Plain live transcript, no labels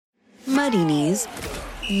Muddy Knees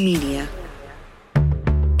Media.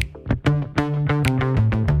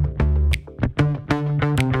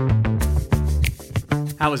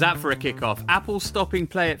 How was that for a kick-off? Apple stopping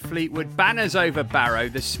play at Fleetwood, banners over Barrow,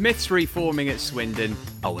 the Smiths reforming at Swindon.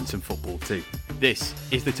 Oh, and some football too. This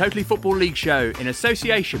is the Totally Football League show in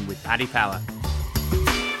association with Paddy Power.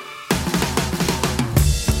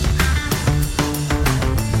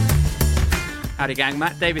 Howdy gang,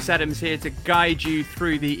 Matt Davis-Adams here to guide you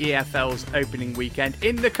through the EFL's opening weekend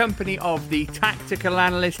in the company of the tactical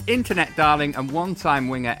analyst, internet darling and one-time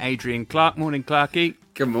winger Adrian Clark. Morning, Clarky.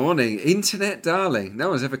 Good morning. Internet darling. No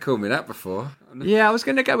one's ever called me that before. Yeah, I was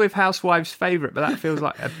going to go with Housewife's favourite, but that feels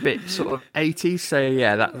like a bit sort of 80s. So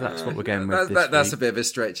yeah, that's what we're going with this that's week. a bit of a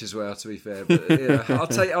stretch as well, to be fair. But yeah,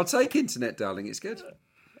 I'll take Internet darling. It's good.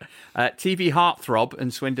 TV heartthrob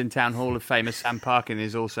and Swindon Town Hall of Famer Sam Parkin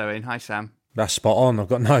is also in. Hi, Sam. That's spot on. I've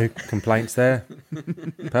got no complaints there.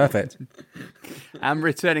 Perfect. And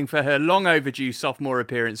returning for her long overdue sophomore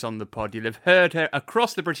appearance on the pod, you'll have heard her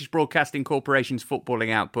across the British Broadcasting Corporation's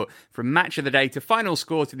footballing output, from match of the day to final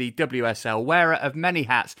score to the WSL, wearer of many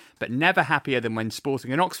hats, but never happier than when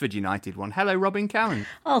sporting an Oxford United one. Hello, Robin Cowan.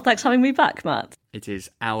 Oh, thanks for having me back, Matt. It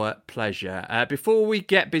is our pleasure. Before we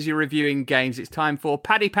get busy reviewing games, it's time for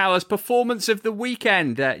Paddy Power's Performance of the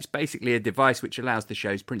Weekend. It's basically a device which allows the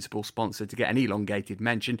show's principal sponsor to get an elongated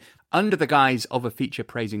mention under the guise of a feature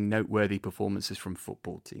praising noteworthy performances from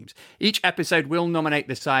football teams. Each episode will nominate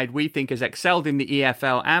the side we think has excelled in the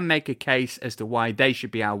EFL and make a case as to why they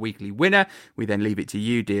should be our weekly winner. We then leave it to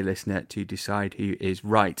you, dear listener, to decide who is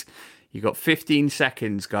right. You've got 15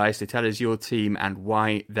 seconds, guys, to tell us your team and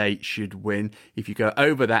why they should win. If you go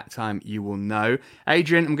over that time, you will know.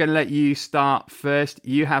 Adrian, I'm going to let you start first.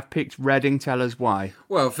 You have picked Reading. Tell us why.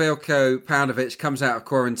 Well, Veljko Paunovic comes out of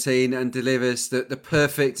quarantine and delivers the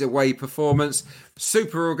perfect away performance.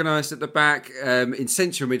 Super organised at the back. In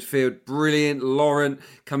central midfield, brilliant. Laurent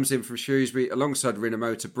comes in from Shrewsbury alongside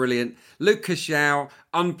Rinomota, brilliant. Lucas Yao,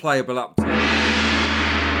 unplayable up top.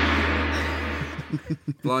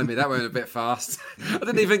 Blimey, that went a bit fast. I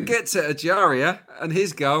didn't even get to Ajaria and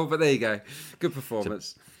his goal, but there you go. Good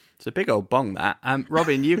performance. It's a big old bong, that.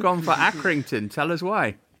 Robin, you've gone for Accrington. Tell us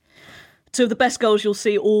why. Two of the best goals you'll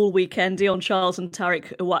see all weekend, Dion Charles and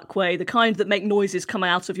Tariq Uwakwe, the kind that make noises come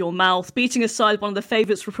out of your mouth. Beating aside one of the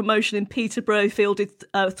favourites for promotion in Peterborough, fielded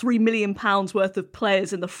 £3 million worth of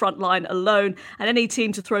players in the front line alone, and any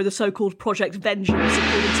team to throw the so-called Project Vengeance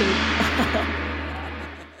according to...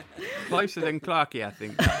 Closer than Clarkey, I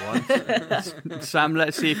think, that one. Sam,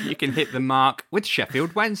 let's see if you can hit the mark with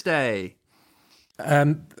Sheffield Wednesday.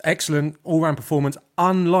 Excellent all-round performance,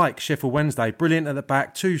 unlike Sheffield Wednesday. Brilliant at the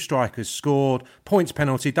back, 2 strikers scored, points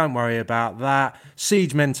penalty, don't worry about that.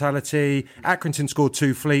 Siege mentality, Accrington scored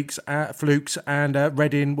 2 flukes, and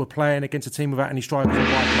Reading were playing against a team without any strikers or white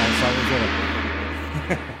players, so it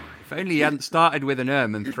was If only you hadn't started with an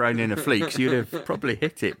and thrown in a fleeks, you'd have probably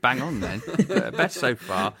hit it bang on then. Best so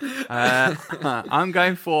far. I'm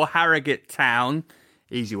going for Harrogate Town.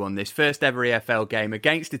 Easy one, this. First ever EFL game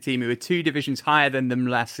against a team who were 2 divisions higher than them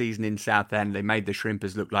last season in Southend. They made the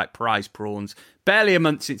Shrimpers look like prize prawns. Barely a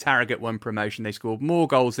month since Harrogate won promotion. They scored more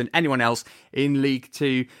goals than anyone else in League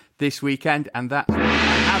 2 this weekend. And that's what I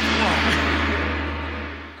have.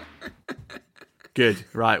 Good.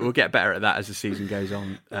 Right, we'll get better at that as the season goes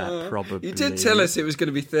on, probably. You did tell us it was going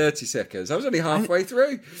to be 30 seconds. I was only halfway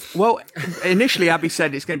through. Well, initially Abby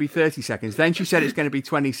said it's going to be 30 seconds. Then she said it's going to be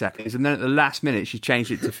 20 seconds. And then at the last minute, she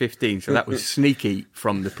changed it to 15. So that was sneaky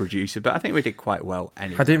from the producer. But I think we did quite well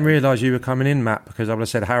anyway. I didn't realise you were coming in, Matt, because I would have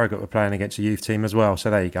said Harrogate were playing against a youth team as well.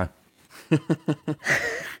 So there you go.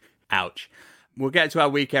 Ouch. We'll get to our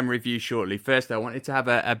weekend review shortly. First, I wanted to have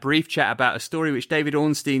a brief chat about a story which David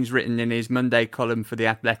Ornstein's written in his Monday column for The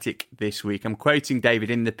Athletic this week. I'm quoting David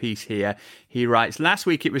in the piece here. He writes, last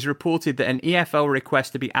week it was reported that an EFL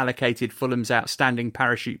request to be allocated Fulham's outstanding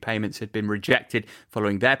parachute payments had been rejected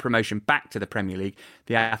following their promotion back to the Premier League.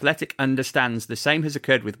 The Athletic understands the same has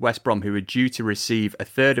occurred with West Brom, who are due to receive a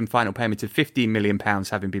third and final payment of £15 million,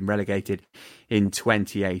 having been relegated in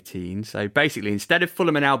 2018. So basically, instead of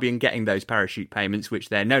Fulham and Albion getting those parachute payments, which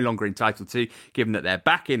they're no longer entitled to, given that they're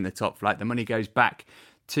back in the top flight, the money goes back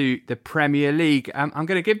to the Premier League. I'm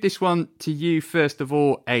going to give this one to you first of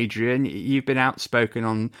all, Adrian. You've been outspoken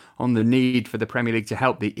on the need for the Premier League to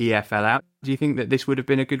help the EFL out. Do you think that this would have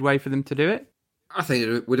been a good way for them to do it? I think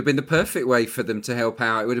it would have been the perfect way for them to help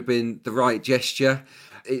out. It would have been the right gesture.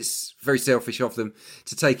 It's very selfish of them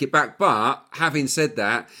to take it back. But having said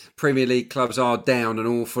that, Premier League clubs are down an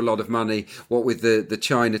awful lot of money, what with the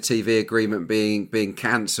China TV agreement being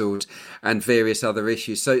cancelled and various other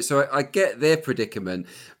issues. So I get their predicament,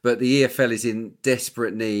 but the EFL is in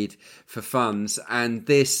desperate need for funds, and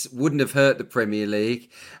this wouldn't have hurt the Premier League.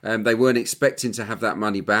 They weren't expecting to have that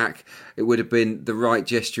money back. It would have been the right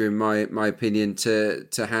gesture, in my opinion, to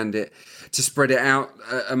spread it out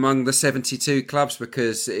among the 72 clubs,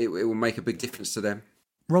 because it will make a big difference to them.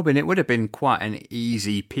 Robin, it would have been quite an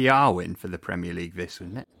easy PR win for the Premier League, this,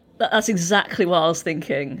 wouldn't it? That's exactly what I was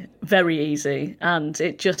thinking. Very easy. And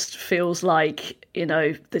it just feels like,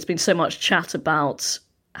 there's been so much chat about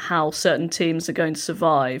how certain teams are going to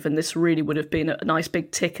survive, and this really would have been a nice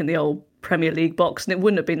big tick in the old Premier League box, and it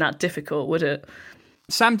wouldn't have been that difficult, would it?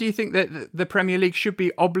 Sam, do you think that the Premier League should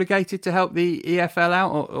be obligated to help the EFL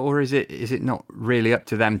out, or is it not really up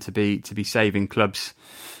to them to be saving clubs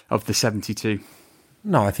of the 72?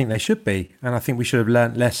 No, I think they should be, and I think we should have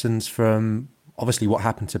learnt lessons from obviously what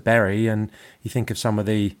happened to Bury, and you think of some of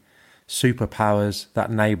the superpowers that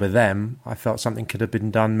neighbour them. I felt something could have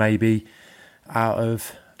been done maybe out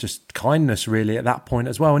of just kindness really at that point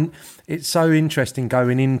as well. And it's so interesting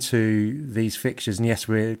going into these fixtures, and yes,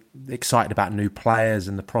 we're excited about new players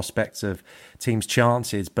and the prospects of teams'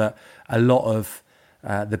 chances, but a lot of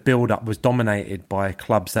the build-up was dominated by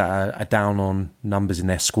clubs that are down on numbers in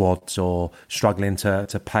their squads or struggling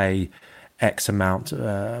to pay X amount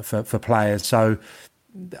for players. So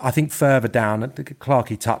I think further down,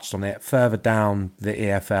 Clarkey touched on it, further down the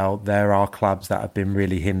EFL, there are clubs that have been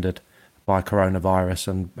really hindered by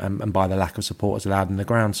coronavirus and by the lack of supporters allowed in the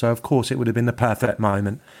ground. So, of course, it would have been the perfect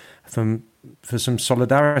moment for some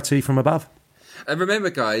solidarity from above. And remember,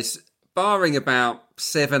 guys, barring about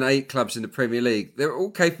 7-8 clubs in the Premier League, they're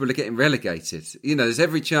all capable of getting relegated. There's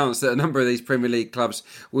every chance that a number of these Premier League clubs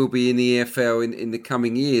will be in the EFL in the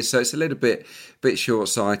coming years. So it's a little bit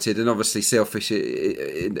short-sighted and obviously selfish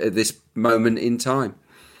at this moment in time.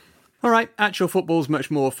 All right, actual football's much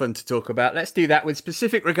more fun to talk about. Let's do that with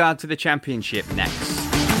specific regard to the Championship next.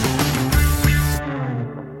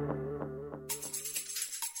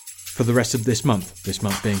 For the rest of this month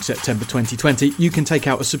being September 2020, you can take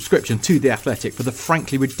out a subscription to The Athletic for the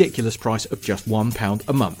frankly ridiculous price of just £1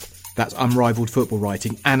 a month. That's unrivaled football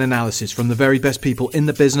writing and analysis from the very best people in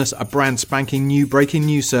the business, a brand spanking new breaking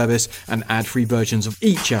news service, and ad-free versions of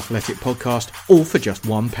each Athletic podcast, all for just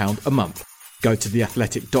 £1 a month. Go to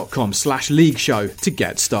theathletic.com/league show to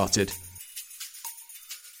get started.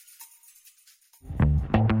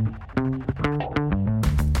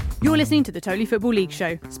 You're listening to the Totally Football League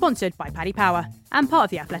Show, sponsored by Paddy Power and part of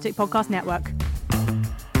the Athletic Podcast Network.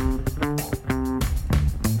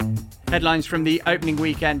 Headlines from the opening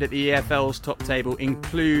weekend at the EFL's top table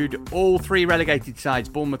include all three relegated sides,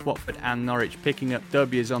 Bournemouth, Watford and Norwich, picking up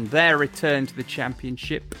W's on their return to the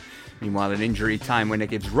Championship. Meanwhile, an injury time winner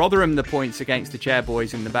gives Rotherham the points against the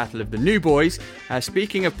Chairboys in the battle of the New Boys.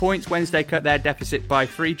 Speaking of points, Wednesday cut their deficit by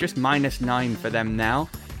 3, just -9 for them now.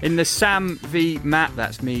 In the Sam v Matt,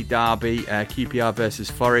 that's me, derby, QPR versus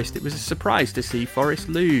Forest, it was a surprise to see Forest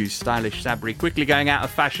lose. Stylish Sabri quickly going out of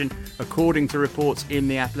fashion, according to reports in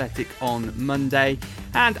The Athletic on Monday.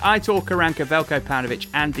 And Aitor Karanka, Veljko Paunovic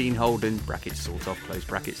and Dean Holden, brackets sort of, close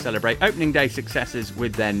brackets, celebrate opening day successes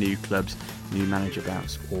with their new clubs. New manager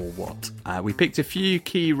bouts or what? We picked a few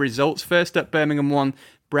key results. First up, Birmingham 1,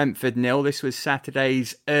 Brentford 0. This was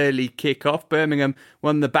Saturday's early kick-off. Birmingham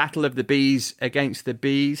won the Battle of the Bees against the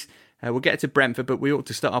Bees. We'll get to Brentford, but we ought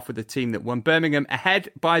to start off with the team that won. Birmingham ahead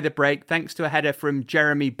by the break, thanks to a header from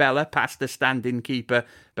Jeremy Bella, past the stand-in keeper.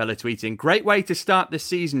 Bella tweeting, "Great way to start the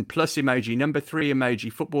season, plus emoji, number 3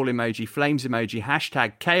 emoji, football emoji, flames emoji,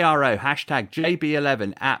 hashtag KRO, hashtag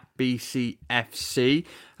JB11 at BCFC.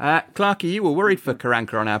 Clarky, you were worried for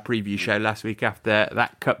Karanka on our preview show last week after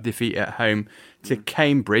that cup defeat at home to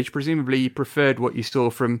Cambridge. Presumably you preferred what you saw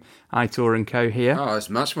from Aitor and co here. Oh, it's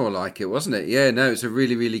much more like it, wasn't it? Yeah, no, it was a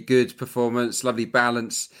really, really good performance, lovely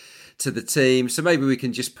balance to the team. So maybe we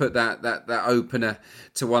can just put that opener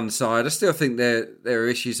to one side. I still think there are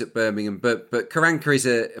issues at Birmingham, but Karanka is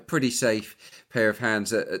a pretty safe pair of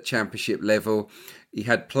hands at Championship level. He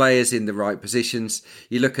had players in the right positions.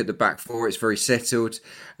 You look at the back four; it's very settled,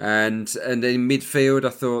 and in midfield, I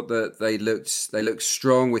thought that they looked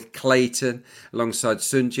strong with Clayton alongside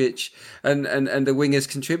Sunjic, and the wingers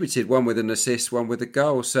contributed, one with an assist, one with a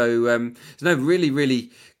goal. So it's really, really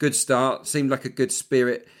good start. Seemed like a good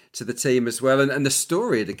spirit to the team as well. And the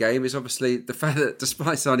story of the game is obviously the fact that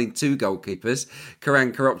despite signing 2 goalkeepers,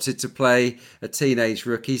 Karanka opted to play a teenage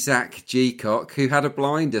rookie, Zach Geacock, who had a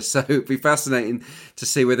blinder. So it'd be fascinating to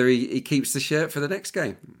see whether he keeps the shirt for the next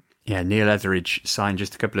game. Yeah, Neil Etheridge signed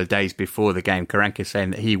just a couple of days before the game. Karanka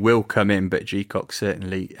saying that he will come in, but Geacock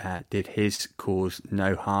certainly did his cause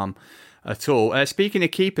no harm at all. Speaking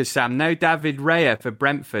of keepers, Sam, no David Raya for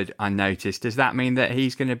Brentford, I noticed. Does that mean that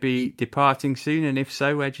he's going to be departing soon? And if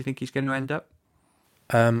so, where do you think he's going to end up?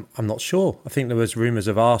 I'm not sure. I think there was rumours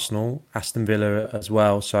of Arsenal, Aston Villa as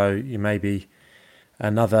well. So you may be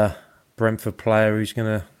another Brentford player who's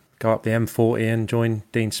going to go up the M40 and join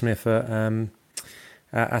Dean Smith at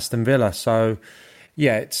Aston Villa. So,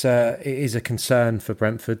 yeah, it is a concern for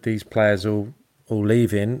Brentford. These players all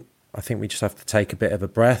leaving. I think we just have to take a bit of a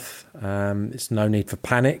breath. It's no need for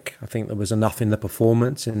panic. I think there was enough in the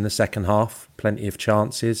performance in the second half, plenty of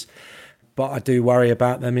chances. But I do worry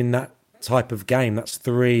about them in that type of game. That's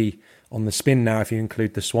 3 on the spin now, if you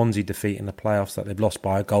include the Swansea defeat in the playoffs that they've lost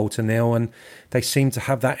by 1-0. And they seem to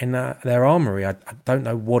have that in their armoury. I don't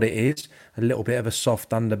know what it is. A little bit of a soft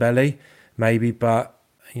underbelly, maybe, but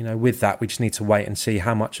with that, we just need to wait and see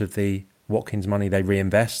how much of the Watkins money they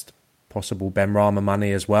reinvest, possible Benrahma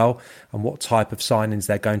money as well, and what type of signings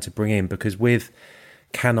they're going to bring in. Because with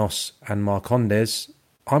Canos and Marcondes,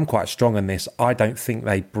 I'm quite strong on this. I don't think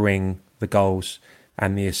they bring the goals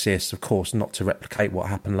and the assists, of course, not to replicate what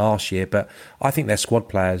happened last year, but I think they're squad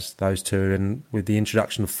players, those two. And with the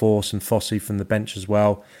introduction of Force and Fossey from the bench as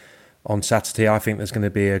well on Saturday, I think there's going to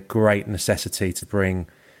be a great necessity to bring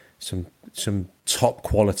some top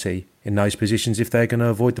quality in those positions if they're going to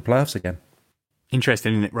avoid the playoffs again.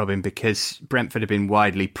 Interesting, isn't it, Robin? Because Brentford have been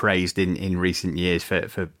widely praised in recent years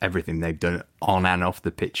for everything they've done on and off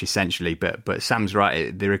the pitch, essentially. But Sam's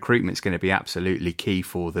right, the recruitment's going to be absolutely key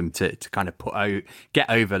for them to kind of get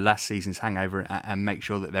over last season's hangover and make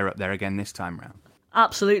sure that they're up there again this time round.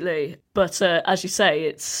 Absolutely. But as you say,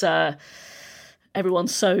 it's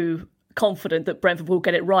everyone's so confident that Brentford will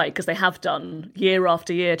get it right because they have done year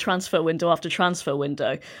after year, transfer window after transfer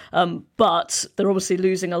window. But they're obviously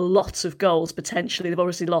losing a lot of goals potentially. They've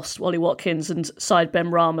obviously lost Wally Watkins and Said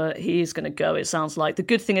Benrahma. He is going to go, it sounds like. The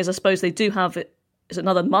good thing is, I suppose they do have it. It's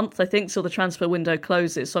another month, I think, till the transfer window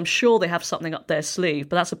closes. So I'm sure they have something up their sleeve.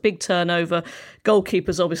 But that's a big turnover.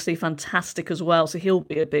 Goalkeeper's obviously fantastic as well, so he'll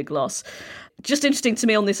be a big loss. Just interesting to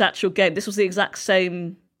me on this actual game, this was the exact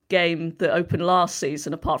same game that opened last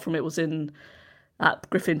season, apart from it was at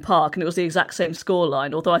Griffin Park, and it was the exact same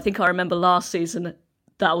scoreline. Although I think I remember last season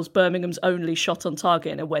that was Birmingham's only shot on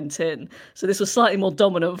target and it went in. So this was slightly more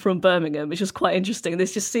dominant from Birmingham, which is quite interesting.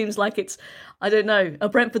 This just seems like it's, I don't know, are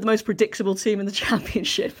Brentford the most predictable team in the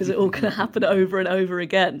Championship? Is it all going to happen over and over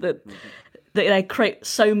again? That they create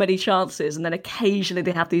so many chances and then occasionally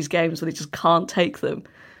they have these games where they just can't take them.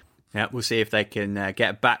 Yeah, we'll see if they can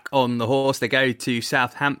get back on the horse. They go to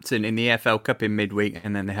Southampton in the EFL Cup in midweek,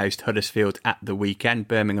 and then they host Huddersfield at the weekend.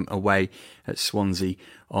 Birmingham away at Swansea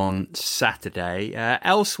on Saturday.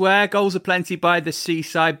 Elsewhere, goals are plenty by the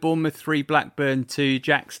Seaside. Bournemouth 3, Blackburn 2.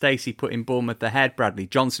 Jack Stacey putting Bournemouth ahead. Bradley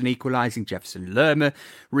Johnson equalising. Jefferson Lerma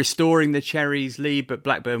restoring the Cherries' lead, but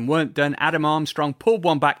Blackburn weren't done. Adam Armstrong pulled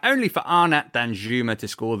one back, only for Arnat Danjuma to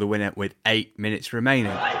score the winner with 8 minutes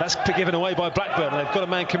remaining. That's given away by Blackburn. They've got a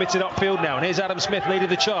man committed upfield now, and here's Adam Smith leading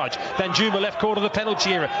the charge. Danjuma left corner of the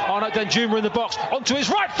penalty area. Arnat Danjuma in the box, onto his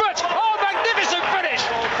right foot. Oh, magnificent finish!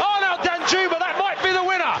 Arnat Danjuma, that might be the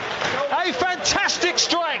winner. A fantastic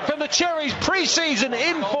strike from the Cherries pre-season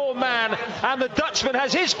in-form man, and the Dutchman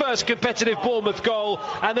has his first competitive Bournemouth goal,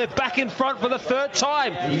 and they're back in front for the third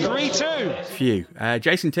time, 3-2. Phew.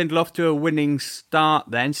 Jason Tindall off to a winning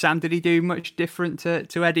start then. Sam, did he do much different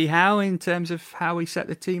to Eddie Howe in terms of how he set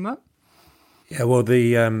the team up? Yeah, well,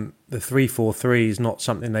 the 3-4-3 is not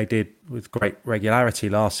something they did with great regularity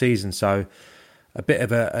last season, so a bit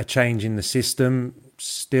of a change in the system.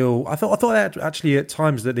 Still, I thought that actually at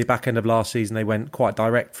times at the back end of last season they went quite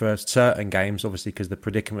direct for certain games, obviously because of the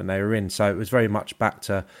predicament they were in. So it was very much back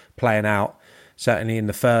to playing out. Certainly in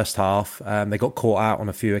the first half, they got caught out on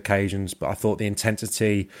a few occasions, but I thought the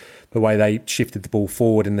intensity, the way they shifted the ball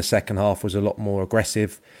forward in the second half was a lot more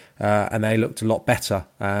aggressive, and they looked a lot better.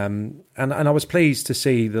 And I was pleased to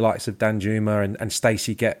see the likes of Danjuma and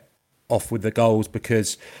Stacey get off with the goals,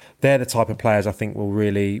 because they're the type of players I think will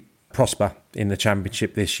really prosper in the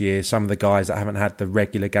Championship this year. Some of the guys that haven't had the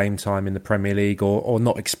regular game time in the Premier League or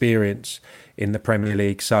not experience in the Premier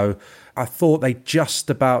League. So I thought they just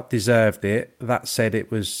about deserved it. That said, it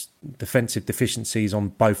was defensive deficiencies on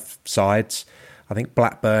both sides. I think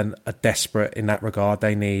Blackburn are desperate in that regard.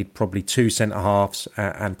 They need probably 2 centre-halves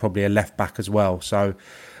and probably a left-back as well. So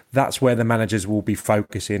that's where the managers will be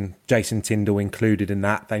focusing, Jason Tindall included in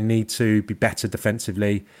that. They need to be better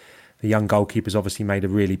defensively. The young goalkeeper's obviously made a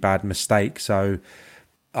really bad mistake, so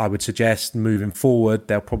I would suggest moving forward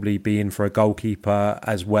they'll probably be in for a goalkeeper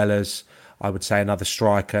as well as, I would say, another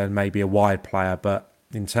striker and maybe a wide player. But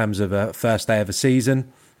in terms of a first day of a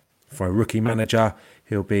season, for a rookie manager,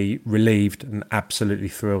 he'll be relieved and absolutely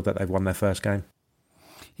thrilled that they've won their first game.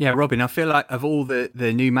 Yeah, Robin, I feel like of all the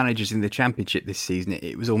new managers in the Championship this season,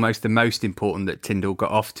 it was almost the most important that Tindall got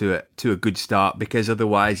off to a good start, because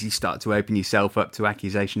otherwise you start to open yourself up to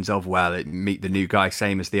accusations of, well, meet the new guy,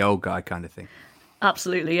 same as the old guy kind of thing.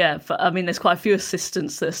 Absolutely, yeah. I mean, there's quite a few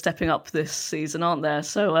assistants that are stepping up this season, aren't there?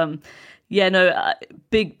 So,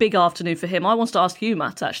 big afternoon for him. I wanted to ask you,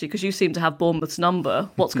 Matt, actually, because you seem to have Bournemouth's number.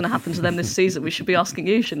 What's going to happen to them this season? We should be asking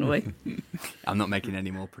you, shouldn't we? I'm not making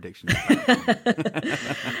any more predictions.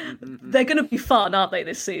 They're going to be fun, aren't they,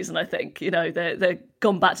 this season, I think? You know, they're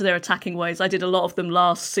gone back to their attacking ways. I did a lot of them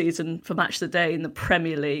last season for Match of the Day in the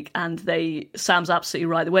Premier League, and Sam's absolutely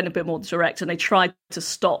right. They went a bit more direct, and they tried to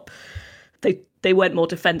stop. They went more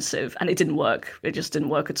defensive, and it didn't work. It just didn't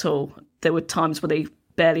work at all. There were times where they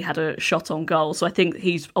barely had a shot on goal. So I think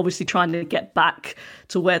he's obviously trying to get back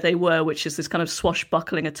to where they were, which is this kind of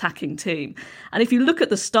swashbuckling attacking team. And if you look at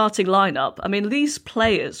the starting lineup, I mean, these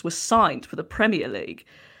players were signed for the Premier League.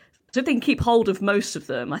 So they can keep hold of most of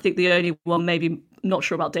them. I think the only one, maybe not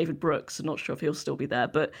sure about David Brooks. I'm not sure if he'll still be there.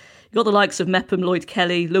 But you've got the likes of Mepham, Lloyd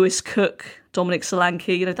Kelly, Lewis Cook, Dominic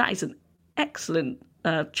Solanke. You know, that is an excellent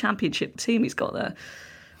Championship team he's got there.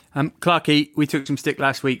 Clarkey, we took some stick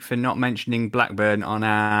last week for not mentioning Blackburn on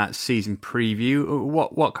our season preview.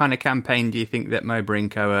 What kind of campaign do you think that Mowbray and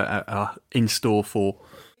Co are in store for?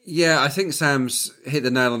 Yeah, I think Sam's hit the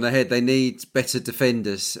nail on the head. They need better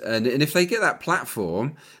defenders. And if they get that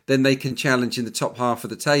platform, then they can challenge in the top half of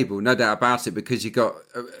the table. No doubt about it, because you've got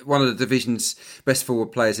one of the division's best forward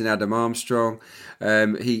players in Adam Armstrong.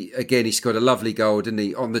 He scored a lovely goal, didn't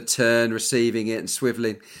he? On the turn, receiving it and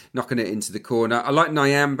swivelling, knocking it into the corner. I like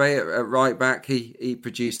Nyambe at right back. He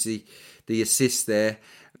produced the assist there.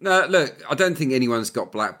 No, look, I don't think anyone's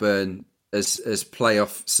got Blackburn as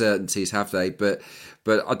playoff certainties, have they? But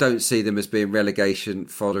I don't see them as being relegation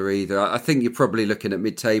fodder either. I think you're probably looking at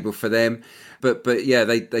mid-table for them. But yeah,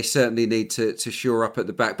 they certainly need to shore up at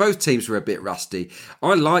the back. Both teams were a bit rusty.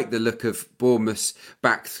 I like the look of Bournemouth's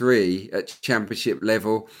back three at Championship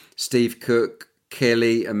level. Steve Cook,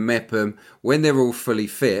 Kelly and Mepham, when they're all fully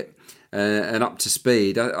fit and up to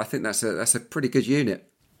speed, I think that's a pretty good unit.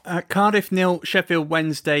 Cardiff 0, Sheffield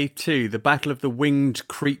Wednesday 2. The battle of the winged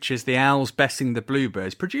creatures, the Owls besting the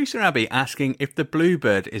Bluebirds. Producer Abby asking if the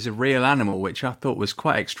Bluebird is a real animal, which I thought was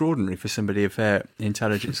quite extraordinary for somebody of her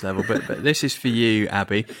intelligence level. But this is for you,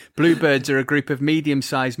 Abby. Bluebirds are a group of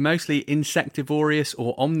medium-sized, mostly insectivorous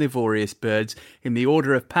or omnivorous birds in the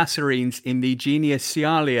order of passerines in the genus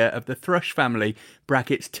Cialia of the thrush family,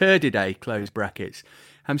 brackets Turdidae, close brackets.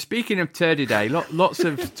 Speaking of Turdidae, lots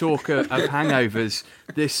of talk of hangovers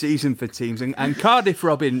this season for teams. And Cardiff,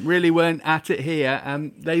 Robin, really weren't at it here.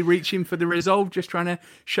 They reaching for the resolve, just trying to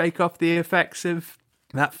shake off the effects of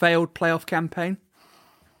that failed playoff campaign?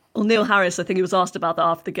 Well, Neil Harris, I think he was asked about that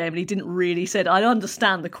after the game, and he didn't really say, I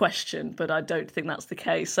understand the question, but I don't think that's the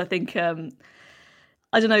case. I think...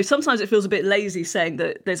 I don't know, sometimes it feels a bit lazy saying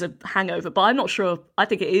that there's a hangover, but I'm not sure. I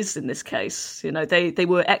think it is in this case. You know, they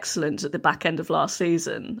were excellent at the back end of last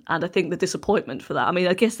season, and I think the disappointment for that. I mean,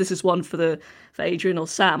 I guess this is one for Adrian or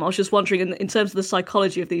Sam. I was just wondering, in terms of the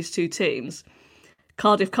psychology of these two teams,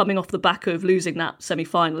 Cardiff coming off the back of losing that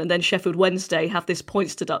semi-final, and then Sheffield Wednesday have this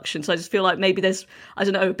points deduction. So I just feel like maybe there's, I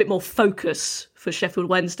don't know, a bit more focus for Sheffield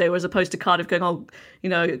Wednesday, as opposed to Cardiff going, oh, you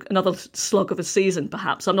know, another slog of a season,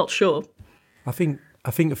 perhaps. I'm not sure. I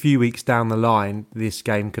think a few weeks down the line, this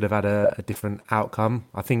game could have had a different outcome.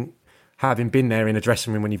 I think having been there in a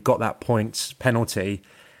dressing room when you've got that points penalty,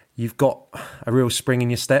 you've got a real spring in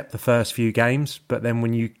your step the first few games. But then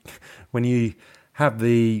when you have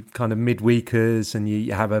the kind of midweekers and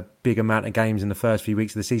you have a big amount of games in the first few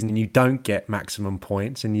weeks of the season and you don't get maximum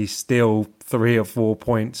points and you still 3 or 4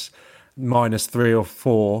 points minus 3 or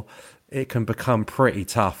 4, it can become pretty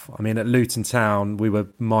tough. I mean, at Luton Town, we were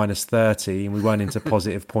minus 30 and we weren't into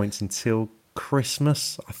positive points until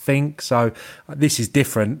Christmas, I think. So this is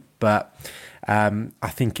different, but I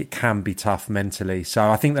think it can be tough mentally.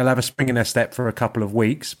 So I think they'll have a spring in their step for a couple of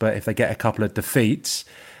weeks, but if they get a couple of defeats,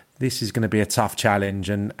 this is going to be a tough challenge.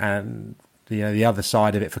 And the other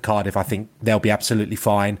side of it for Cardiff, I think they'll be absolutely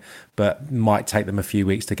fine, but might take them a few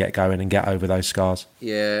weeks to get going and get over those scars.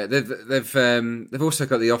 Yeah, they've also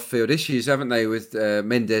got the off-field issues, haven't they, with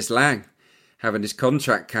Mendes Lang having his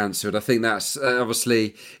contract cancelled. I think that's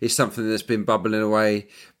obviously is something that's been bubbling away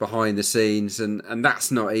behind the scenes, and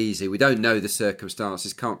that's not easy. We don't know the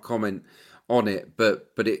circumstances, can't comment on it,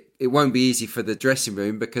 but it won't be easy for the dressing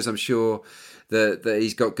room, because I'm sure that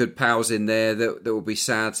he's got good pals in there that will be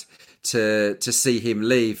sad to see him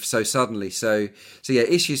leave so suddenly. So yeah,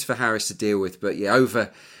 issues for Harris to deal with. But yeah,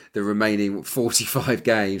 over the remaining 45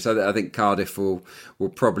 games, I think Cardiff will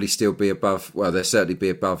probably still be above. Well, they'll certainly be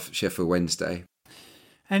above Sheffield Wednesday.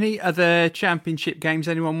 Any other Championship games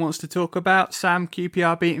anyone wants to talk about? Sam,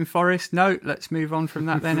 QPR beating Forest? No, let's move on from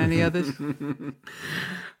that then. Any others?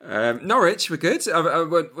 Norwich were good.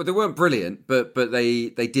 They weren't brilliant, but they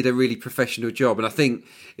did a really professional job. And I think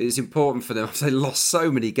it was important for them. They lost so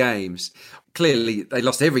many games. Clearly, they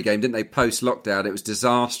lost every game, didn't they? Post-lockdown, it was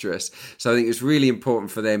disastrous. So I think it was really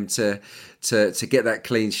important for them to get that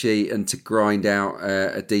clean sheet and to grind out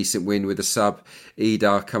a decent win with a sub,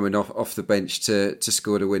 Idar, coming off the bench to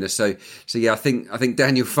score the winner. So yeah, I think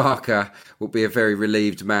Daniel Farker will be a very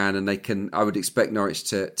relieved man, and I would expect Norwich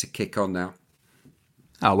to kick on now.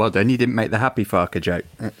 Oh, well done. You didn't make the happy Farker joke.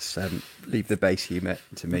 Let's leave the base humour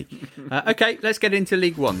to me. Okay, let's get into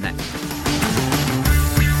League One next.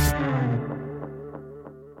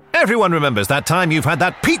 Everyone remembers that time you've had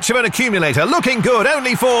that peach of an accumulator looking good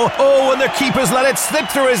only for, when the keeper's let it slip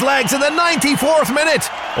through his legs in the 94th minute.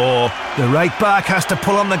 Or the right back has to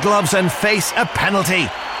pull on the gloves and face a penalty.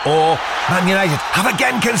 Or Man United have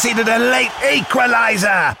again conceded a late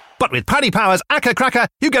equaliser. But with Paddy Power's Acca Cracker,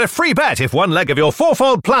 you get a free bet if one leg of your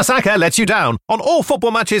fourfold plus Acca lets you down on all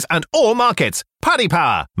football matches and all markets. Paddy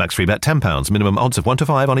Power. Max free bet £10. Minimum odds of 1 to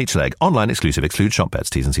 5 on each leg. Online exclusive. Excludes shop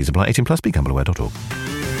bets. T's and C's apply. 18 plus. BeGambleAware.org.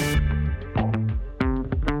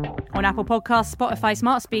 On Apple Podcasts, Spotify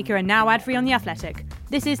Smart Speaker, and now ad-free on The Athletic.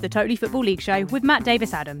 This is the Totally Football League Show with Matt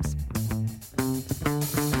Davis-Adams.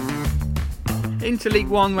 Into League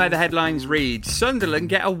One, where the headlines read, Sunderland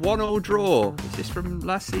get a 1-1 draw. Is this from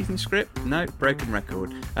last season's script? No, broken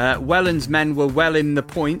record. Welland's men were well in the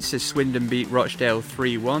points as Swindon beat Rochdale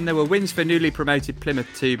 3-1. There were wins for newly promoted Plymouth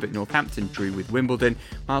 2, but Northampton drew with Wimbledon,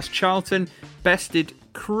 whilst Charlton bested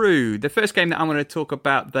Crewe. The first game that I'm going to talk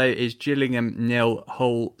about, though, is Gillingham 0,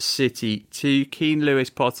 Hull City 2. Keane, Lewis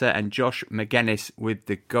Potter and Josh Magennis with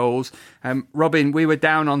the goals. Robin, we were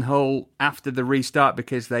down on Hull after the restart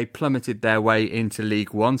because they plummeted their way into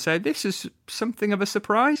League One. So this is something of a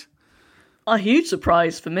surprise? A huge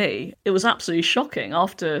surprise for me. It was absolutely shocking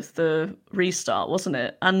after the restart, wasn't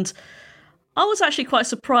it? And I was actually quite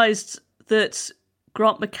surprised that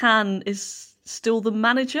Grant McCann is still the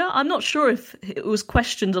manager. I'm not sure if it was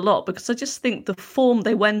questioned a lot, because I just think the form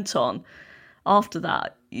they went on after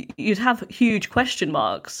that, you'd have huge question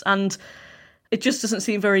marks, and it just doesn't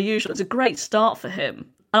seem very usual. It's a great start for him,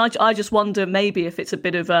 and I just wonder maybe if it's a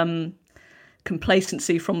bit of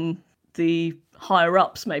complacency from the higher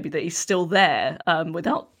ups, maybe that he's still there,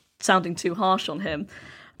 without sounding too harsh on him.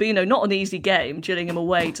 But not an easy game, Gillingham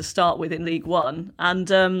away to start with in League One,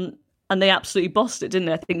 and they absolutely bossed it, didn't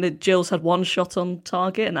they? I think the Gills had one shot on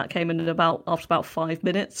target, and that came in after about 5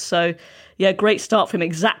 minutes. So, yeah, great start for him.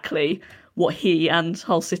 Exactly what he and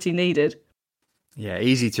Hull City needed. Yeah,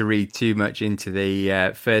 easy to read too much into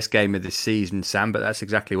the first game of the season, Sam, but that's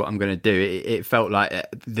exactly what I'm going to do. It felt like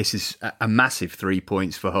this is a massive 3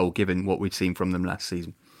 points for Hull, given what we'd seen from them last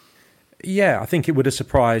season. Yeah, I think it would have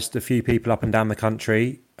surprised a few people up and down the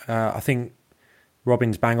country. I think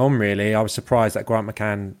Robin's bang on, really. I was surprised that Grant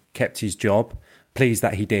McCann kept his job, pleased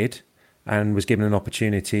that he did, and was given an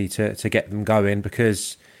opportunity to get them going,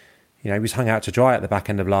 because he was hung out to dry at the back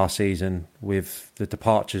end of last season with the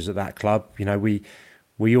departures at that club.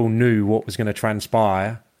 We all knew what was going to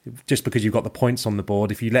transpire. Just because you've got the points on the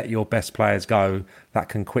board, if you let your best players go, that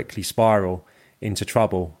can quickly spiral into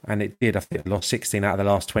trouble. And it did. I think they lost 16 out of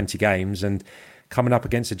the last 20 games, and coming up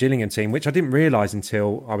against a Gillingham team, which I didn't realise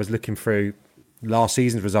until I was looking through last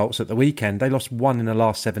season's results at the weekend. They lost 1 in the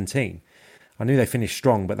last 17. I knew they finished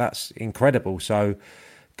strong, but that's incredible. So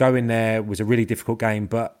going there was a really difficult game,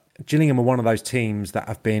 but Gillingham are one of those teams that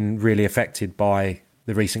have been really affected by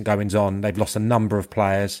the recent goings on. They've lost a number of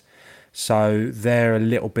players, so they're a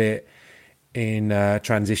little bit in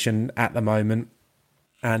transition at the moment,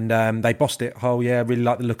 and they bossed it. Hull, yeah, really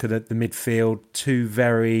like the look of the midfield. 2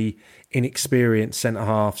 very inexperienced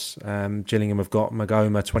centre-halves. Gillingham have got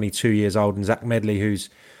Magoma, 22 years old, and Zach Medley, who's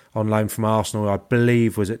on loan from Arsenal, I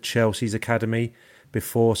believe was at Chelsea's academy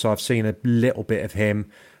before, so I've seen a little bit of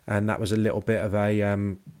him, and that was a little bit of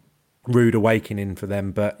a rude awakening for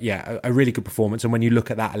them. But yeah, a really good performance. And when you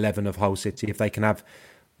look at that 11 of Hull City, if they can have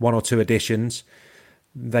 1 or 2 additions,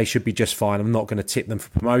 they should be just fine. I'm not going to tip them for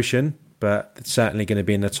promotion, but certainly going to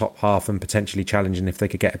be in the top half and potentially challenging if they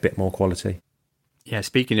could get a bit more quality. Yeah,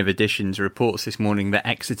 speaking of additions, reports this morning that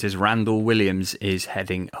Exeter's Randall Williams is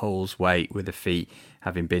heading Hull's way with a fee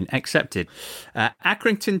having been accepted.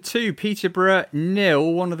 Accrington 2, Peterborough 0.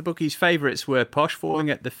 One of the bookies' favourites were Posh,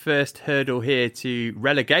 falling at the first hurdle here to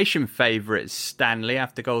relegation favourites Stanley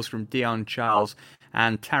after goals from Dion Charles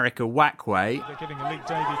and Tariq Uwakwe. They're giving a league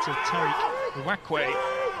debut to Tariq Uwakwe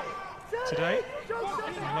today.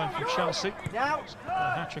 On loan from Chelsea. A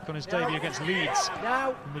hat-trick on his debut against Leeds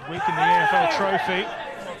midweek in the EFL Trophy.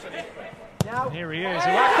 And here he is.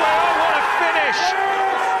 Uwakwe, oh, what a finish!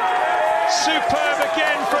 Superb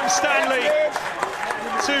again from Stanley.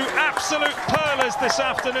 Two absolute pearlers this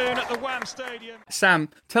afternoon at the Wham Stadium. Sam,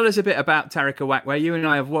 tell us a bit about Tariq Uwakwe. You and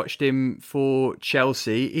I have watched him for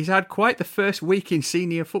Chelsea. He's had quite the first week in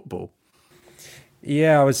senior football.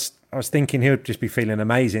 Yeah, I was thinking he would just be feeling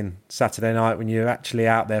amazing Saturday night when you're actually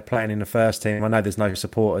out there playing in the first team. I know there's no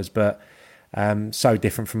supporters, but so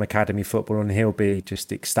different from academy football, and he'll be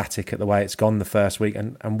just ecstatic at the way it's gone the first week.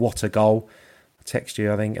 And what a goal. I texted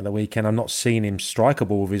you, I think, at the weekend. I've not seen him strike a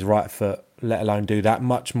ball with his right foot, let alone do that.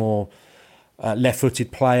 Much more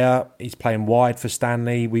left-footed player. He's playing wide for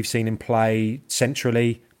Stanley. We've seen him play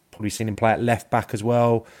centrally, probably seen him play at left-back as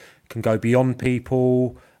well. Can go beyond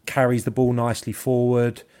people, carries the ball nicely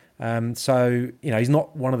forward. So, he's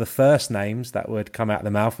not one of the first names that would come out of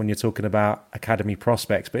the mouth when you're talking about academy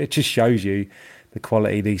prospects, but it just shows you the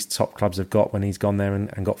quality these top clubs have got when he's gone there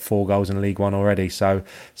and got 4 goals in League One already. So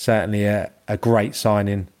certainly a great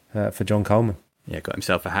signing for John Coleman. Yeah, got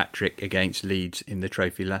himself a hat-trick against Leeds in the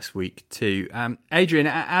trophy last week too. Adrian,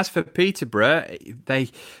 as for Peterborough,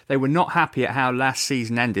 they were not happy at how last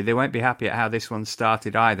season ended. They won't be happy at how this one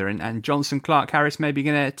started either. And Johnson Clark-Harris maybe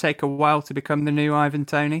going to take a while to become the new Ivan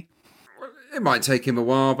Toney? It might take him a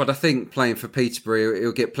while, but I think playing for Peterborough,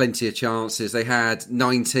 he'll get plenty of chances. They had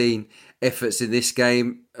 19 efforts in this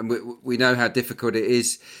game, and we know how difficult it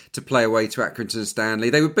is to play away to Accrington Stanley.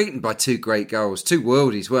 They were beaten by 2 great goals, 2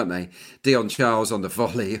 worldies, weren't they? Dion Charles on the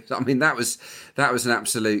volley. I mean, that was an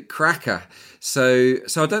absolute cracker. So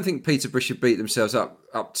I don't think Peterborough should beat themselves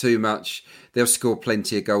up too much. They'll score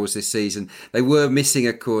plenty of goals this season. They were missing,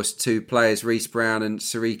 of course, 2 players, Reece Brown and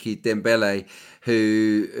Siriki Dembele,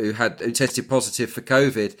 who tested positive for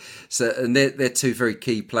COVID. And they're 2 very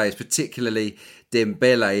key players, particularly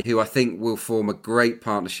Dembele, who I think will form a great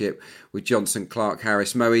partnership with Johnson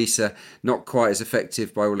Clark-Harris. Mo Issa, not quite as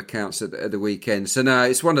effective by all accounts at the weekend. So no,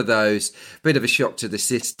 it's one of those, bit of a shock to the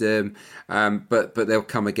system, but they'll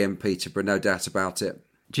come again, Peterborough, no doubt about it.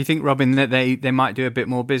 Do you think, Robin, that they might do a bit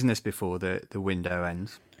more business before the window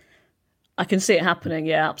ends? I can see it happening,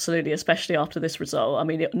 yeah, absolutely, especially after this result. I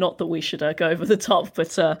mean, not that we should go over the top,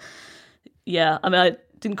 but yeah, I mean, I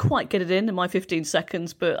didn't quite get it in my 15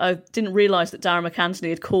 seconds, but I didn't realise that Darren McAntony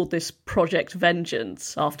had called this Project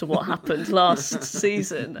Vengeance after what happened last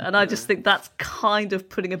season. And I just think that's kind of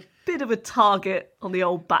putting a bit of a target on the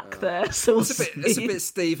old back there. So it's a bit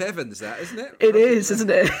Steve Evans, that, isn't it? It is,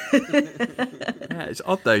 isn't it? Yeah, it's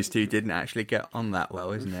odd those two didn't actually get on that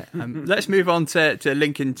well, isn't it? Let's move on to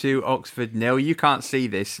Lincoln 2, Oxford 0. You can't see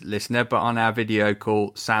this, listener, but on our video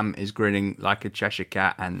call, Sam is grinning like a Cheshire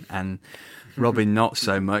cat and Robin not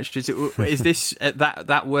so much. Is this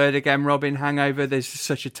that word again, Robin, hangover? There's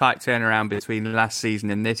such a tight turnaround between last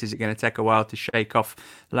season and this. Is it going to take a while to shake off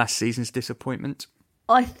last season's disappointment?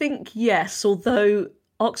 I think yes, although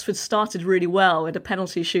Oxford started really well in a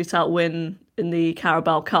penalty shootout win in the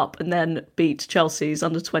Carabao Cup and then beat Chelsea's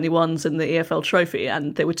under-21s in the EFL Trophy,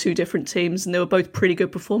 and they were 2 different teams and they were both pretty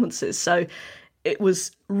good performances. So it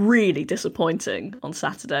was really disappointing on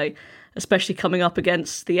Saturday, especially coming up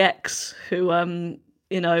against the X, who,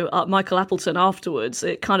 Michael Appleton afterwards,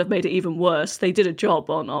 it kind of made it even worse. They did a job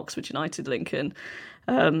on Oxford United Lincoln.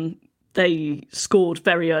 They scored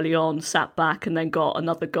very early on, sat back, and then got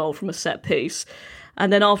another goal from a set piece.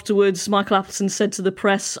 And then afterwards, Michael Appleton said to the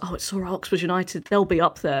press, "Oh, it's all right, Oxford United, they'll be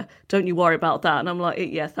up there. Don't you worry about that." And I'm like,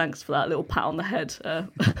 yeah, thanks for that little pat on the head,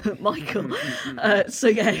 Michael. So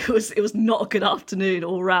yeah, it was not a good afternoon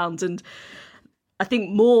all round. And I think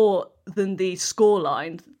more than the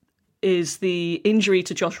scoreline is the injury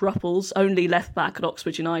to Josh Rupples, only left back at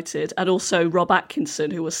Oxford United, and also Rob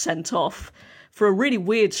Atkinson, who was sent off for a really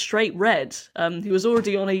weird straight red. He was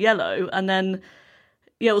already on a yellow, and then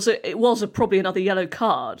it was probably another yellow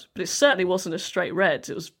card, but it certainly wasn't a straight red.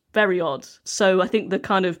 It was very odd. So I think the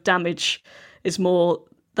kind of damage is more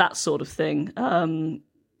that sort of thing.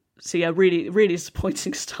 So yeah, really, really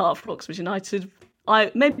disappointing start for Oxford United.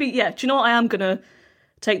 Do you know what? I am going to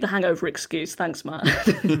Take the hangover excuse. Thanks, Matt.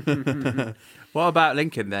 What about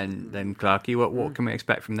Lincoln then, Clarkey? What can we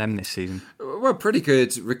expect from them this season? Well, pretty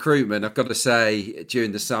good recruitment, I've got to say,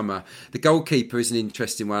 during the summer. The goalkeeper is an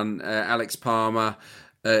interesting one, Alex Palmer,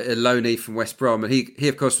 a loanee from West Brom, and he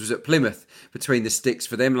of course was at Plymouth between the sticks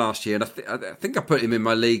for them last year, and I think I put him in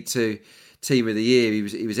my League Two Team of the Year.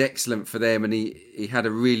 He was excellent for them, and he had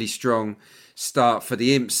a really strong start for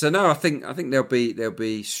the Imps. So no, I think they'll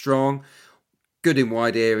be strong. Good in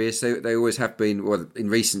wide areas. They always have been, well, in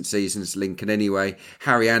recent seasons, Lincoln anyway.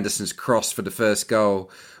 Harry Anderson's cross for the first goal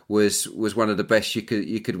was one of the best you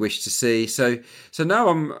could wish to see. So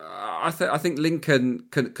no, I think Lincoln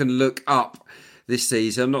can look up this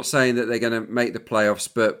season. I'm not saying that they're going to make the playoffs,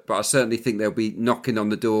 but I certainly think they'll be knocking on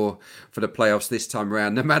the door for the playoffs this time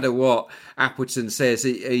around. No matter what Appleton says,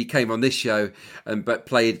 he came on this show but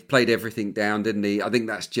played everything down, didn't he? I think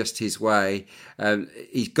that's just his way.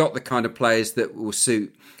 He's got the kind of players that will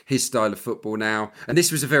suit his style of football now. And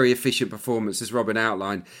this was a very efficient performance, as Robin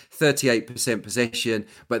outlined. 38% possession,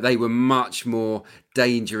 but they were much more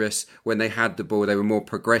dangerous when they had the ball. They were more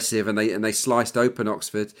progressive, and they sliced open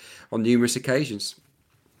Oxford on numerous occasions.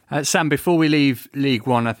 Sam, before we leave League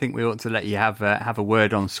One, I think we ought to let you have a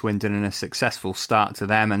word on Swindon and a successful start to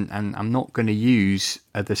them. And I'm not going to use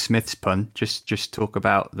the Smiths pun. Just talk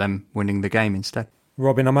about them winning the game instead.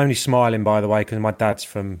 Robin, I'm only smiling, by the way, because my dad's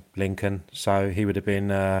from Lincoln, so he would have been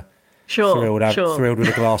thrilled with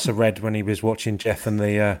a glass of red when he was watching Jeff and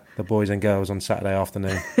the boys and girls on Saturday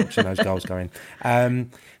afternoon, watching those goals going.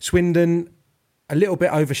 Swindon, a little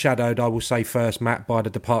bit overshadowed, I will say first, Matt, by the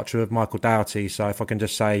departure of Michael Doughty. So if I can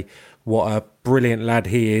just say what a brilliant lad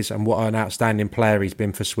he is and what an outstanding player he's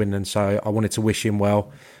been for Swindon. So I wanted to wish him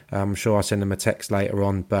well. I'm sure I'll send him a text later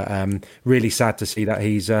on. But really sad to see that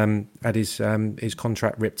he's had his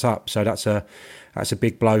contract ripped up. So that's a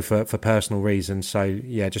big blow for personal reasons. So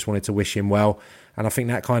yeah, just wanted to wish him well. And I think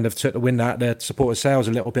that kind of took the wind out of the supporters' sails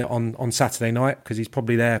a little bit on Saturday night, because he's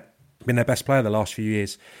probably been their best player the last few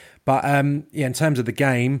years. But in terms of the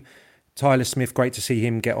game, Tyler Smith, great to see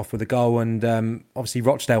him get off with a goal. And obviously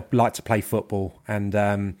Rochdale like to play football.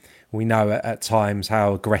 And we know at times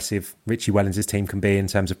how aggressive Richie Wellens' team can be in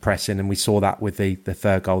terms of pressing. And we saw that with the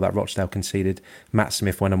third goal that Rochdale conceded. Matt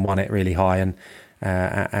Smith went and won it really high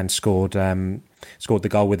and scored the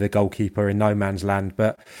goal with the goalkeeper in no man's land.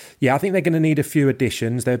 But yeah, I think they're going to need a few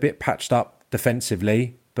additions. They're a bit patched up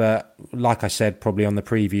defensively. But like I said, probably on the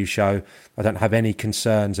preview show, I don't have any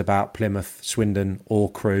concerns about Plymouth, Swindon or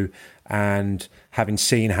Crewe. And having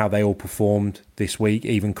seen how they all performed this week,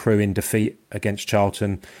 even Crewe in defeat against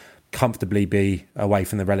Charlton, comfortably be away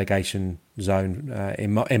from the relegation zone,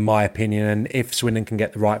 in my opinion. And if Swindon can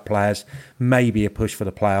get the right players, maybe a push for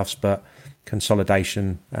the playoffs, but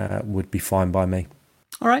consolidation would be fine by me.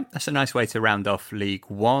 All right, that's a nice way to round off League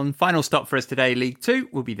One. Final stop for us today, League Two.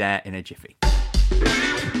 We'll be there in a jiffy.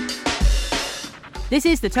 This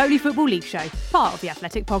is the Totally Football League Show, part of the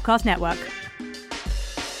Athletic Podcast Network.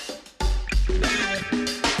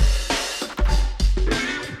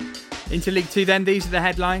 Into League Two then, these are the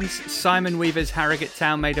headlines. Simon Weaver's Harrogate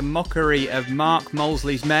Town made a mockery of Mark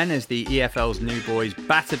Molesley's men as the EFL's new boys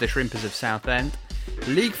batter the Shrimpers of Southend.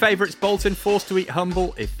 League favourites Bolton forced to eat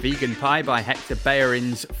humble if vegan pie by Hector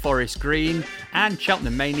Bellerin's Forest Green. And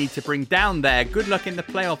Cheltenham may need to bring down their good luck in the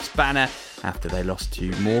playoffs banner after they lost to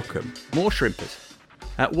Morecambe. More Shrimpers.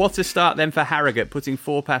 What a start then for Harrogate, putting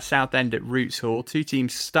 4 past Southend at Roots Hall. Two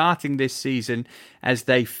teams starting this season as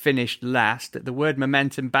they finished last. The word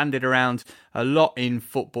momentum bandied around a lot in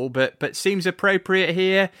football, but seems appropriate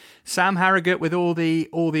here. Sam, Harrogate with all the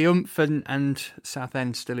oomph and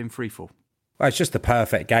Southend still in freefall. Well, it's just the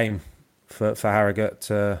perfect game for Harrogate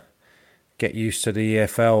to get used to the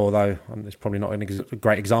EFL, although it's probably not a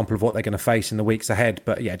great example of what they're going to face in the weeks ahead.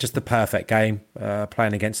 But yeah, just the perfect game,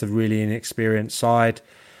 playing against a really inexperienced side.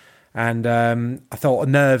 And I thought a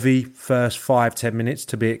nervy first 5-10 minutes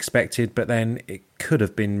to be expected, but then it could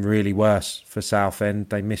have been really worse for Southend.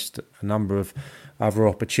 They missed a number of other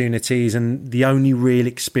opportunities, and the only real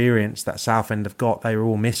experience that Southend have got, they were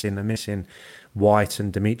all missing. They're missing White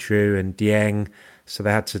and Demetriou and Dieng. So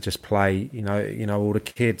they had to just play, all the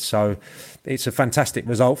kids. So it's a fantastic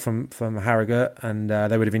result from Harrogate, and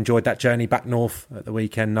they would have enjoyed that journey back north at the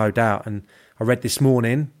weekend, no doubt. And I read this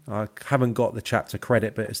morning, I haven't got the chapter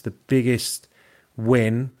credit, but it's the biggest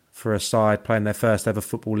win for a side playing their first ever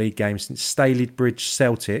Football League game since Stalybridge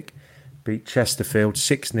Celtic beat Chesterfield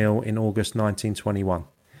 6-0 in August 1921.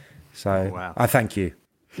 So wow. I thank you.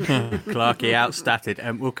 Clarkey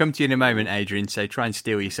outstatted. We'll come to you in a moment, Adrian, so try and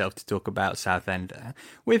steel yourself to talk about Southend.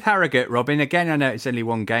 With Harrogate, Robin, again, I know it's only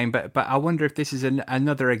one game, but I wonder if this is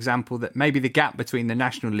another example that maybe the gap between the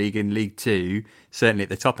National League and League Two, certainly at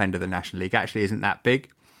the top end of the National League, actually isn't that big.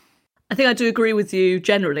 I think I do agree with you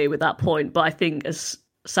generally with that point, but I think, as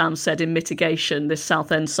Sam said, in mitigation, this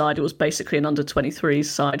Southend side, it was basically an under-23s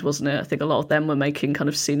side, wasn't it? I think a lot of them were making kind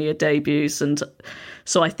of senior debuts, and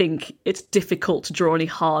so I think it's difficult to draw any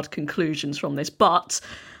hard conclusions from this. But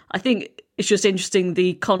I think it's just interesting,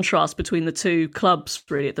 the contrast between the two clubs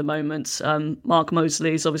really at the moment. Mark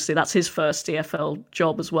Mosley's, obviously, that's his first EFL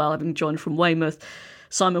job as well, having joined from Weymouth.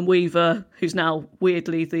 Simon Weaver, who's now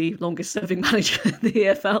weirdly the longest-serving manager in the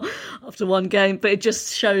EFL after one game. But it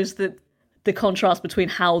just shows that the contrast between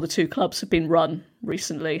how the two clubs have been run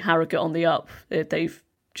recently. Harrogate on the up. They've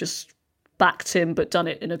just backed him, but done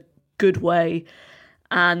it in a good way.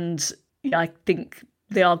 And yeah, I think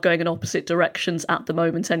they are going in opposite directions at the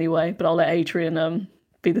moment anyway. But I'll let Adrian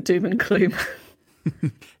be the doom and gloom.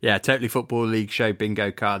 Yeah, Totally Football League show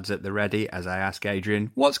bingo cards at the ready as I ask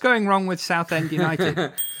Adrian, what's going wrong with Southend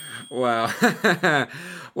United? Well,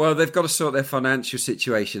 they've got to sort their financial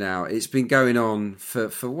situation out. It's been going on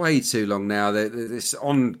for way too long now. This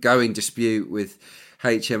ongoing dispute with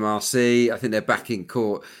HMRC, I think they're back in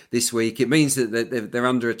court this week. It means that they're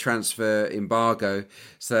under a transfer embargo.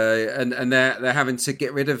 So and they're having to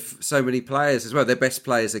get rid of so many players as well. Their best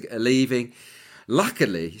players are leaving.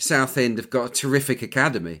 Luckily, Southend have got a terrific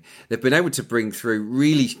academy. They've been able to bring through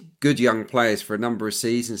really good young players for a number of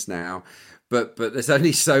seasons now. But there's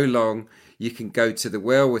only so long you can go to the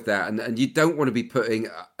well with that. And you don't want to be putting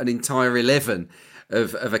an entire 11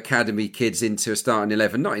 of academy kids into a starting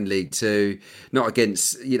 11, not in League Two, not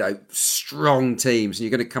against, strong teams. And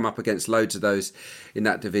you're going to come up against loads of those in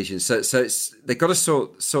that division. So they've got to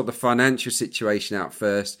sort the financial situation out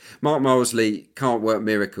first. Mark Mosley can't work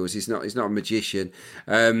miracles. He's not a magician.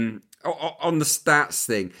 On the stats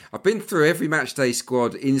thing, I've been through every matchday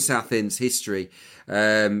squad in Southend's history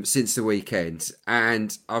since the weekend,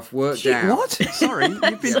 and I've worked out. What? Sorry,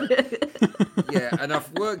 you've been. Yeah, and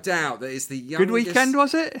I've worked out that it's the youngest. Good weekend,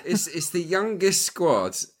 was it? It's the youngest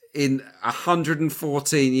squad in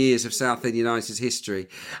 114 years of Southend United's history.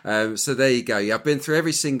 So there you go. Yeah, I've been through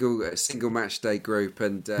every single matchday group,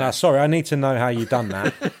 and no, sorry, I need to know how you've done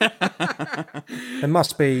that. There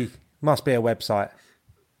must be a website.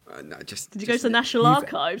 No, just Did you go to the National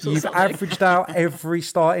Archives or you've something? averaged out every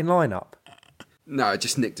starting lineup. No, I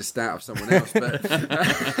just nicked a stat of someone else. But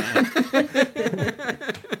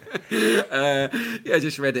I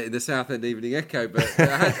just read it in the Southend Evening Echo. But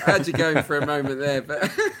I had you going for a moment there.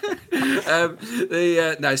 But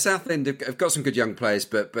Southend have got some good young players,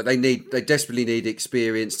 but they desperately need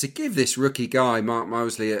experience to give this rookie guy Mark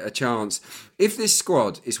Mosley a chance. If this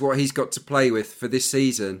squad is what he's got to play with for this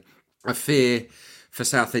season, I fear for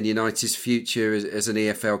Southend United's future as an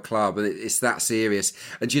EFL club, and it's that serious.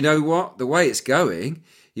 And you know what? The way it's going,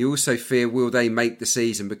 you also fear, will they make the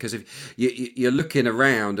season? Because if you're looking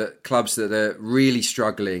around at clubs that are really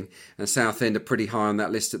struggling, and Southend are pretty high on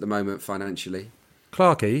that list at the moment financially.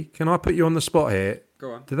 Clarkey, can I put you on the spot here?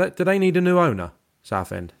 Go on. Do they need a new owner,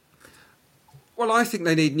 Southend? Well, I think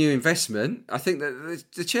they need new investment. I think that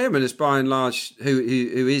the chairman is by and large who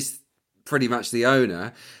is pretty much the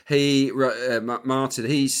owner. Martin,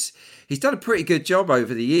 he's done a pretty good job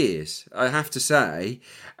over the years, I have to say.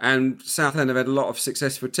 And Southend have had a lot of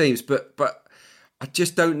successful teams, but I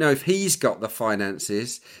just don't know if he's got the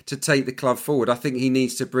finances to take the club forward. I think he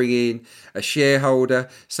needs to bring in a shareholder,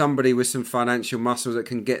 somebody with some financial muscle that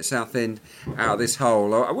can get Southend out of this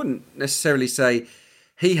hole. I wouldn't necessarily say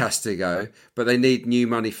he has to go, but they need new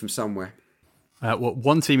money from somewhere.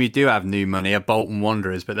 One team who do have new money are Bolton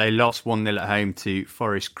Wanderers, but they lost 1-0 at home to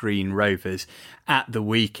Forest Green Rovers at the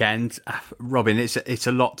weekend. Robin, it's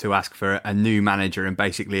a lot to ask for a new manager and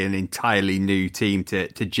basically an entirely new team to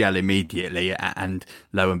gel immediately, and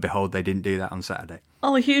lo and behold, they didn't do that on Saturday.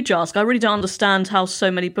 Oh, a huge ask. I really don't understand how so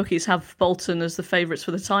many bookies have Bolton as the favourites for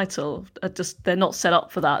the title. They're not set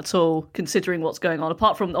up for that at all, considering what's going on,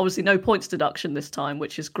 apart from obviously no points deduction this time,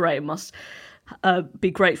 which is great. It must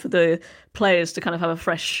be great for the players to kind of have a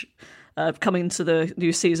fresh coming into the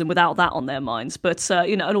new season without that on their minds. But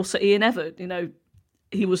and also Ian Evatt,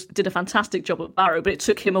 he did a fantastic job at Barrow, but it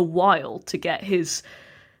took him a while to get his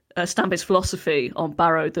stamp his philosophy on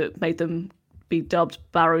Barrow that made them be dubbed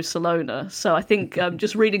Barcelona. So I think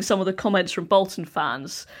just reading some of the comments from Bolton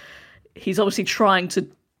fans, he's obviously trying to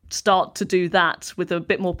start to do that with a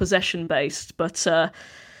bit more possession based, but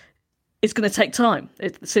it's going to take time.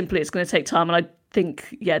 It's going to take time. And I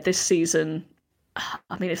think, this season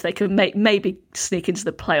I mean, if they can maybe sneak into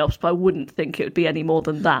the playoffs, but I wouldn't think it would be any more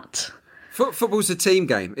than that. Football's a team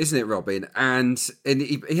game, isn't it, Robin? And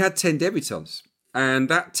he had 10 debutants. And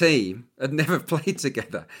that team had never played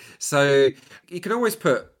together. So you can always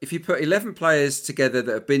if you put 11 players together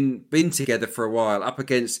that have been together for a while up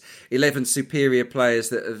against 11 superior players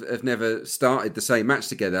that have never started the same match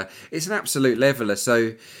together, it's an absolute leveller.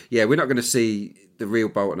 So, yeah, we're not going to see the real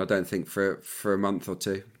Bolton, I don't think, for a month or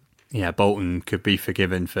two. Yeah, Bolton could be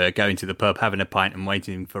forgiven for going to the pub, having a pint and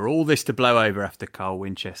waiting for all this to blow over after Carl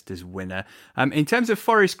Winchester's winner. In terms of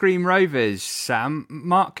Forest Green Rovers, Sam,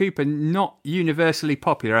 Mark Cooper, not universally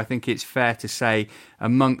popular, I think it's fair to say,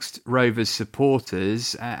 amongst Rovers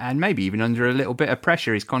supporters, and maybe even under a little bit of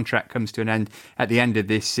pressure. His contract comes to an end at the end of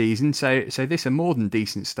this season, so this a more than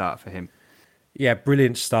decent start for him. Yeah,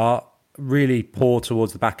 brilliant start. Really poor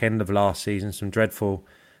towards the back end of last season, some dreadful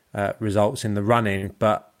results in the running,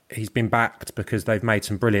 but he's been backed because they've made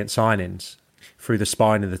some brilliant signings through the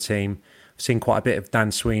spine of the team. I've seen quite a bit of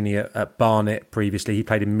Dan Sweeney at Barnet previously. He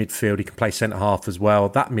played in midfield. He can play centre-half as well.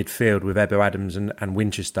 That midfield with Ebbo Adams and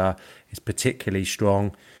Winchester is particularly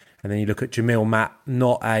strong. And then you look at Jamil Matt,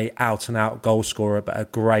 not a out-and-out goal scorer, but a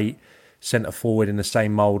great centre-forward in the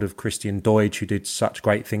same mould of Christian Deutsch, who did such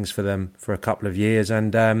great things for them for a couple of years.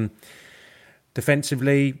 And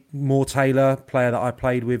defensively, Moore Taylor, player that I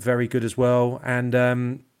played with, very good as well.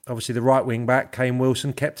 And obviously, the right wing back, Kane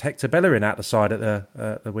Wilson, kept Hector Bellerin out the side at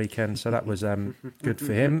the weekend, so that was good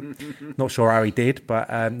for him. Not sure how he did, but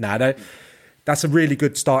that's a really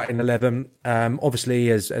good starting 11. Obviously,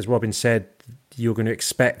 as Robin said, you're going to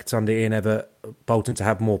expect under Ian Evatt Bolton to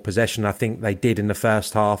have more possession. I think they did in the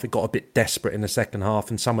first half. It got a bit desperate in the second half,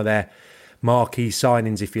 and some of their marquee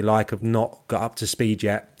signings, if you like, have not got up to speed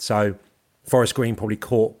yet. So Forest Green probably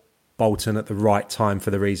caught Bolton at the right time for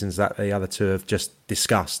the reasons that the other two have just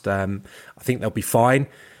discussed. I think they'll be fine.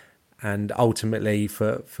 And ultimately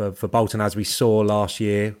for Bolton, as we saw last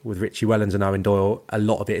year with Richie Wellens and Owen Doyle, a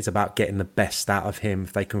lot of it is about getting the best out of him.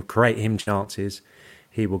 If they can create him chances,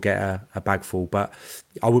 he will get a bagful. But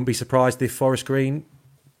I wouldn't be surprised if Forest Green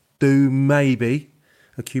do maybe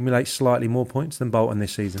accumulate slightly more points than Bolton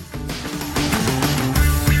this season.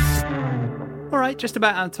 All right, just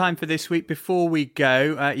about out of time for this week. Before we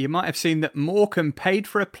go, you might have seen that Morecambe paid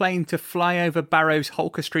for a plane to fly over Barrow's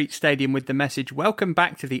Holker Street Stadium with the message, "Welcome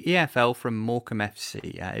back to the EFL from Morecambe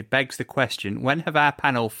FC." It begs the question, when have our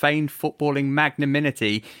panel feigned footballing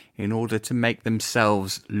magnanimity in order to make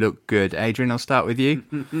themselves look good? Adrian, I'll start with you.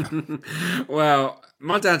 Well,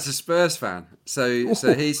 my dad's a Spurs fan, so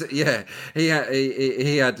he's he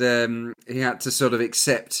had to sort of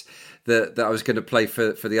accept that I was going to play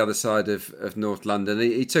for the other side of North London.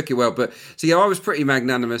 He took it well, but so yeah, I was pretty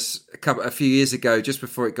magnanimous a few years ago, just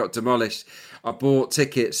before it got demolished. I bought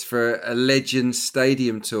tickets for a Legends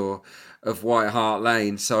Stadium tour of White Hart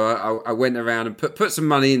Lane, so I went around and put some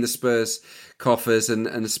money in the Spurs coffers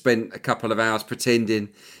and spent a couple of hours pretending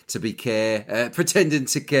to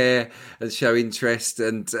care and show interest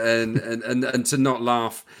and to not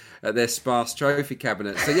laugh at their sparse trophy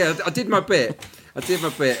cabinet. So yeah, I did my bit,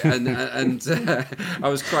 and I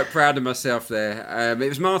was quite proud of myself there. It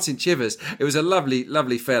was Martin Chivers. It was a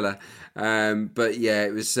lovely fella, but yeah,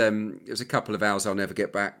 it was a couple of hours I'll never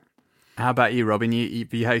get back. How about you, Robin? You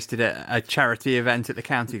hosted a charity event at the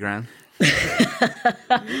county ground.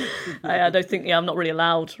 I don't think I'm not really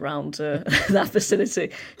allowed around that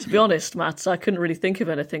vicinity. To be honest, Matt, I couldn't really think of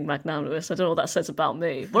anything magnanimous. I don't know what that says about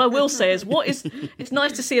me. What I will say is, it's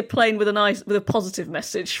nice to see a plane with a positive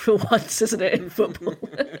message for once, isn't it, in football?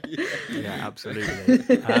 Yeah,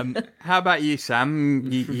 absolutely. How about you, Sam?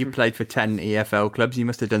 You played for 10 EFL clubs. You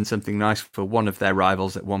must have done something nice for one of their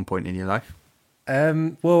rivals at one point in your life.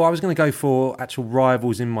 Well, I was going to go for actual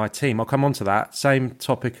rivals in my team. I'll come on to that. Same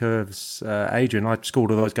topic as Adrian. I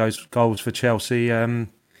scored all those goals for Chelsea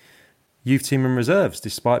youth team and reserves,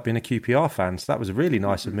 despite being a QPR fan. So that was really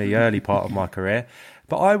nice of me, early part of my career.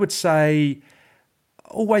 But I would say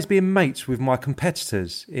always being mates with my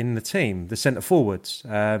competitors in the team, the centre forwards.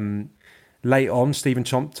 Late on, Stephen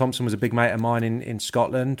Thompson was a big mate of mine in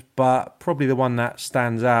Scotland, but probably the one that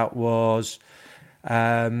stands out was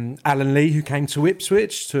Alan Lee, who came to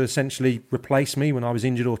Ipswich to essentially replace me when I was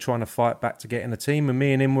injured or trying to fight back to get in the team. And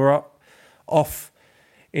me and him were off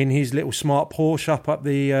in his little smart Porsche up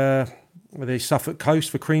the Suffolk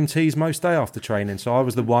coast for cream teas most day after training. So I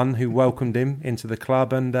was the one who welcomed him into the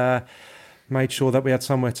club and made sure that we had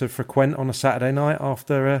somewhere to frequent on a Saturday night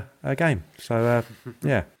after a game. So,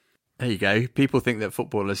 yeah. There you go. People think that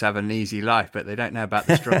footballers have an easy life, but they don't know about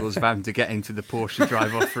the struggles of having to get into the Porsche to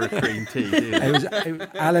drive off for a cream tea, do they? It was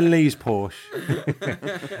Alan Lee's Porsche.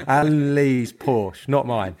 Alan Lee's Porsche, not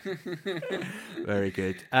mine. Very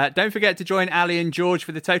good. Don't forget to join Ali and George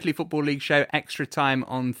for the Totally Football League show Extra Time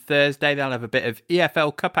on Thursday. They'll have a bit of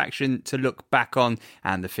EFL Cup action to look back on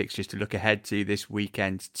and the fixtures to look ahead to this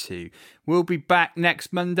weekend too. We'll be back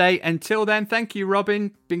next Monday. Until then, thank you,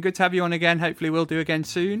 Robin. Been good to have you on again. Hopefully we'll do again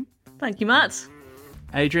soon. Thank you, Matt.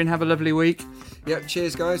 Adrian, have a lovely week. Yep,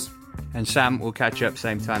 cheers, guys. And Sam, we'll catch up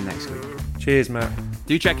same time next week. Cheers, Matt.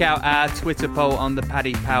 Do check out our Twitter poll on the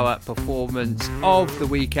Paddy Power performance of the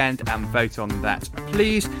weekend and vote on that,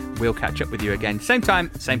 please. We'll catch up with you again, same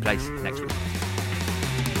time, same place next week.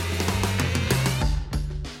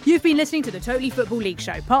 You've been listening to the Totally Football League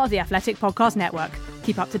show, part of the Athletic Podcast Network.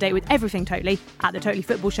 Keep up to date with everything Totally at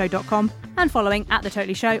thetotallyfootballshow.com and following at The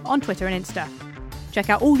Totally Show on Twitter and Insta. Check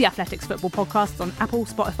out all the Athletics football podcasts on Apple,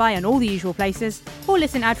 Spotify and all the usual places, or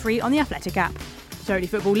listen ad-free on the Athletic app. The Totally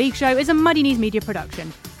Football League show is a Muddy Knees Media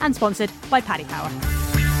production and sponsored by Paddy Power.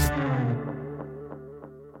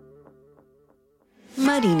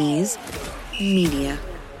 Muddy Knees Media.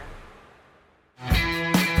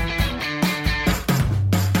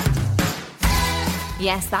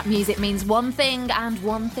 Yes, that music means one thing and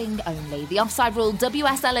one thing only. The Offside Rule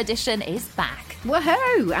WSL edition is back.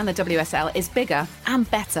 Woohoo! And the WSL is bigger and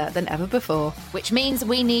better than ever before. Which means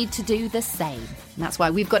we need to do the same. And that's why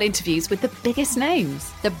we've got interviews with the biggest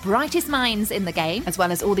names, the brightest minds in the game, as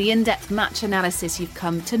well as all the in-depth match analysis you've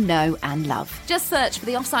come to know and love. Just search for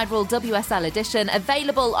the Offside Rule WSL edition,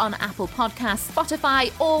 available on Apple Podcasts,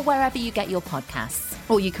 Spotify, or wherever you get your podcasts.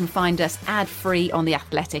 Or you can find us ad-free on the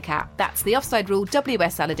Athletic app. That's the Offside Rule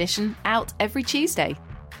WSL edition, out every Tuesday.